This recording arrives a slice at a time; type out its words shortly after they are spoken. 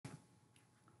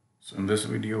So in this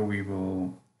video, we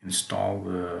will install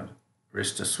the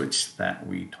arista switch that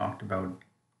we talked about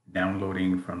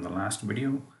downloading from the last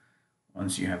video.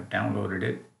 Once you have downloaded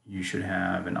it, you should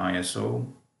have an ISO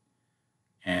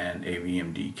and a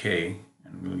VMDK,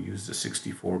 and we'll use the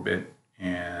 64-bit,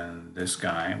 and this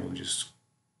guy will just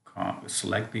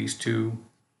select these two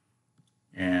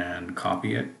and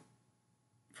copy it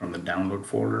from the download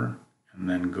folder, and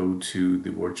then go to the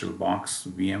VirtualBox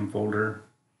VM folder.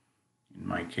 In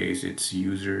my case, it's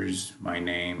users, my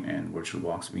name, and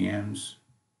VirtualBox VMs.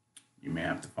 You may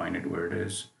have to find it where it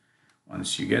is.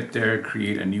 Once you get there,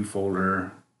 create a new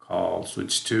folder called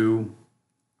Switch 2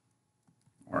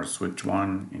 or Switch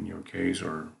 1 in your case,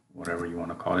 or whatever you want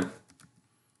to call it.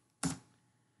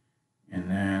 And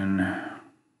then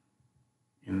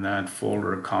in that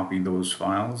folder, copy those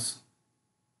files,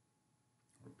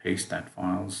 or paste that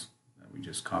files that we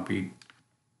just copied.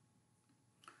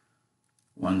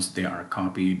 Once they are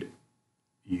copied,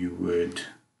 you would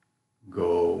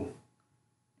go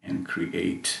and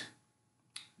create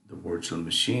the virtual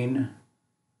machine,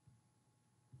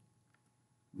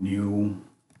 new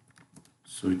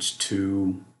switch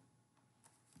 2,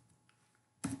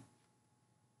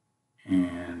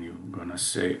 and you're gonna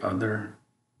say other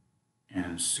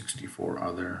and 64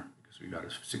 other because we got a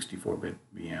 64-bit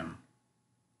VM.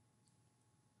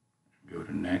 Go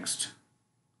to next.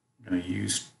 I'm gonna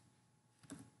use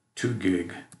 2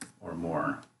 gig or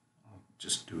more. I'll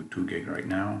just do 2 gig right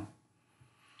now.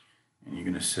 And you're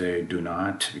going to say do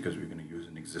not, because we're going to use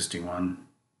an existing one.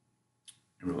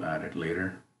 And we'll add it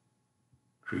later.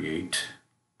 Create,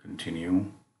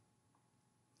 continue.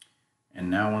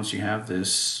 And now once you have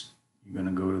this, you're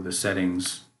going to go to the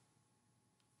settings.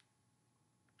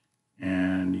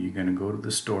 And you're going to go to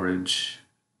the storage.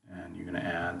 And you're going to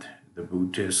add the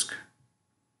boot disk,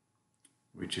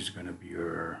 which is going to be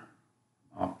your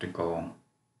optical,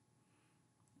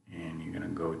 and you're going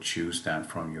to go choose that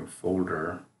from your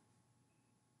folder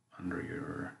under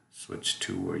your switch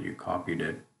 2 where you copied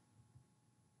it.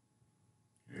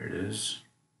 Here it is.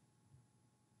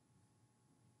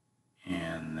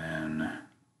 And then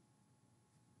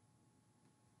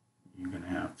you're going to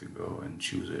have to go and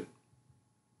choose it.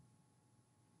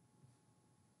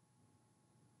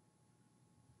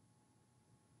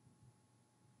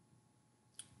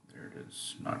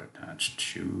 Is not attached,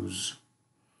 choose.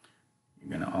 You're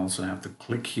going to also have to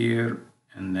click here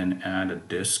and then add a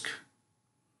disk.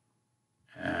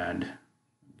 Add,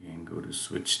 again, go to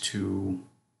switch 2,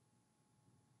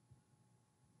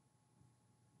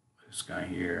 this guy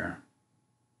here,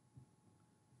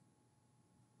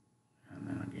 and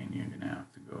then again you're going to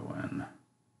have to go and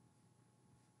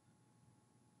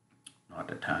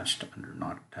not attached, under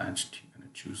not attached, you're going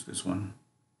to choose this one.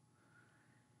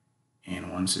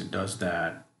 And once it does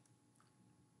that,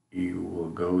 you will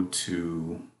go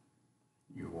to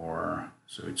your,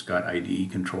 so it's got IDE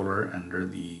controller. Under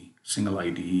the single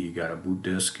IDE, you got a boot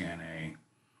disk and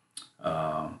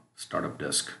a startup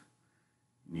disk.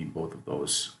 You need both of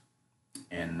those.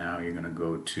 And now you're going to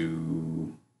go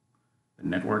to the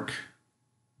network.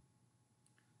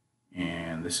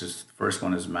 And this is, the first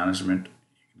one is management.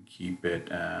 You can keep it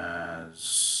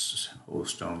as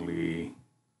host only,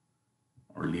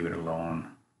 or leave it alone,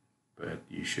 but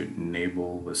you should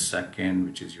enable the second,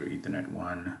 which is your Ethernet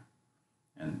 1,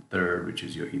 and third, which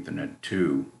is your Ethernet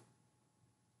 2.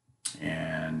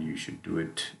 And you should do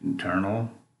it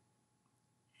internal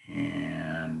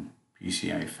and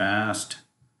PCI fast,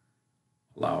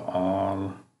 allow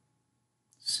all,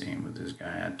 same with this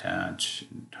guy, attach,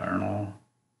 internal,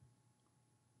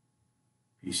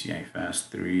 PCI fast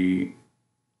 3,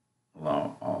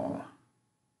 allow all.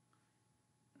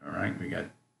 All right, we got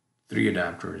 3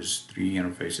 adapters, 3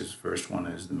 interfaces. First one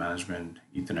is the management,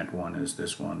 Ethernet 1 is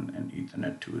this one, and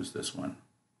Ethernet 2 is this one.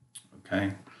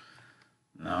 Okay,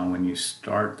 now when you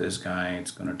start this guy, it's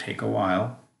going to take a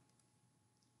while,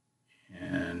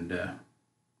 and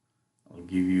I'll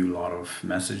give you a lot of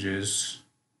messages,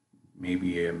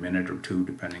 maybe a minute or 2,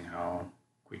 depending how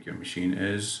quick your machine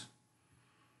is.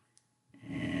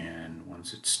 And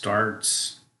once it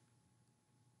starts,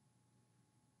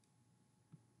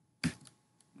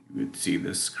 you would see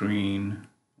this screen,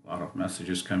 a lot of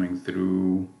messages coming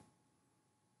through.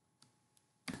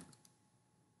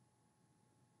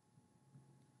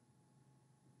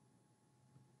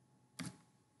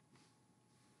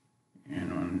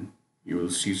 And you will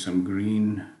see some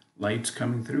green lights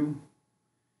coming through.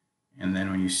 And then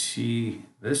when you see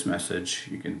this message,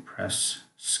 you can press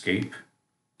escape.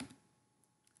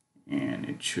 And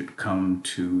it should come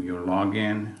to your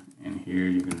login. And here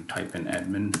you can type in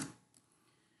admin.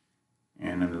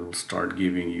 and it'll start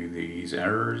giving you these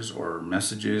errors or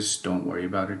messages. Don't worry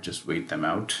about it, just wait them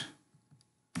out.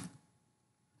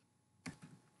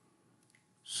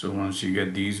 So once you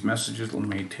get these messages, it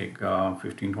may take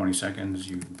 15-20 seconds.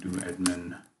 You do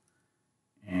admin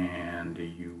and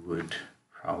you would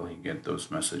probably get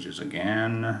those messages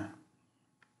again.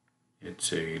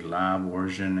 It's a lab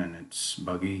version and it's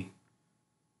buggy,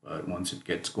 but once it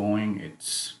gets going,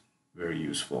 it's very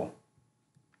useful.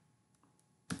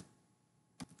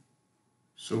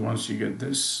 So once you get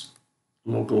this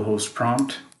localhost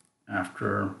prompt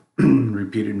after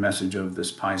repeated message of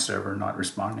this Pi server not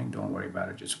responding, don't worry about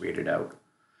it, just wait it out.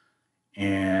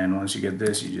 And once you get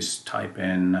this, you just type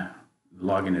in,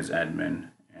 login as admin,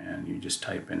 and you just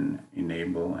type in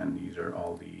enable, and these are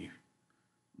all the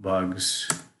bugs.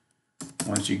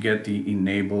 Once you get the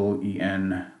enable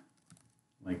en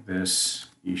like this,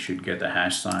 you should get the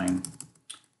hash sign,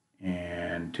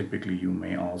 and typically you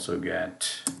may also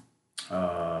get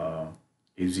a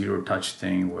zero touch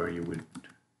thing where you would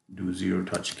do zero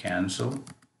touch cancel,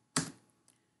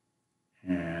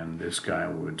 and this guy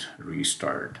would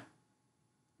restart.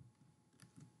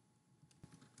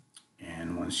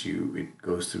 And once it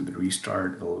goes through the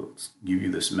restart, it'll give you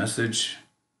this message.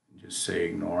 Just say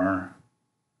ignore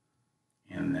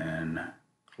and then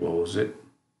close it.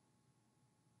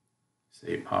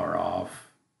 Say power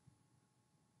off,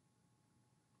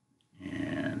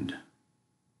 and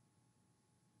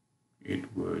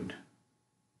it would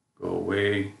go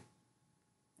away,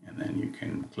 and then you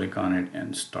can click on it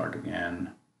and start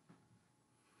again.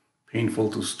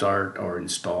 Painful to start or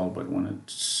install, but when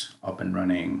it's up and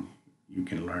running, you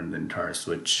can learn the entire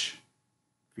switch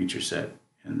feature set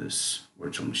in this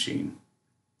virtual machine.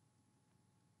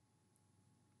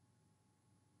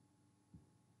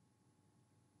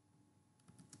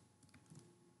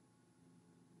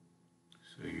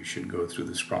 So you should go through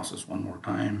this process one more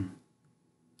time.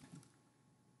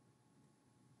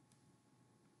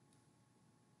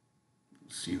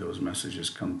 See those messages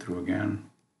come through again.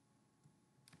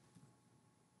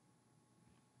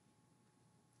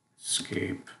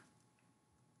 Escape.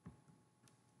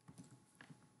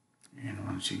 And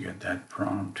once you get that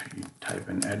prompt, you type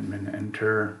in admin,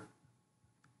 enter.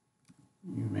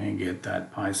 You may get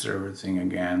that Pi server thing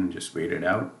again, just wait it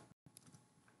out.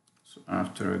 So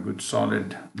after a good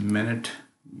solid minute,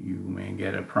 you may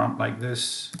get a prompt like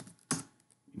this,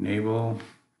 enable,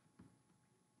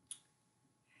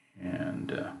 and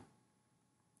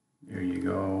there you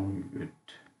go.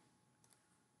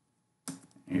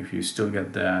 If you still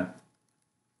get that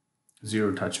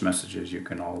zero touch messages, you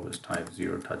can always type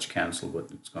zero touch cancel, but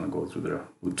it's going to go through the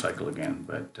boot cycle again,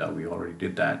 but we already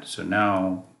did that. So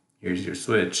now here's your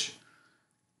switch,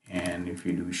 and if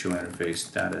you do show interface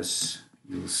status,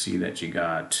 you'll see that you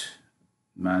got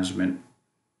management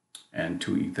and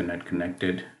 2 Ethernet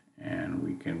connected, and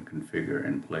we can configure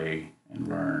and play and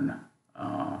learn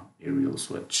a real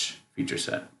switch feature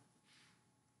set.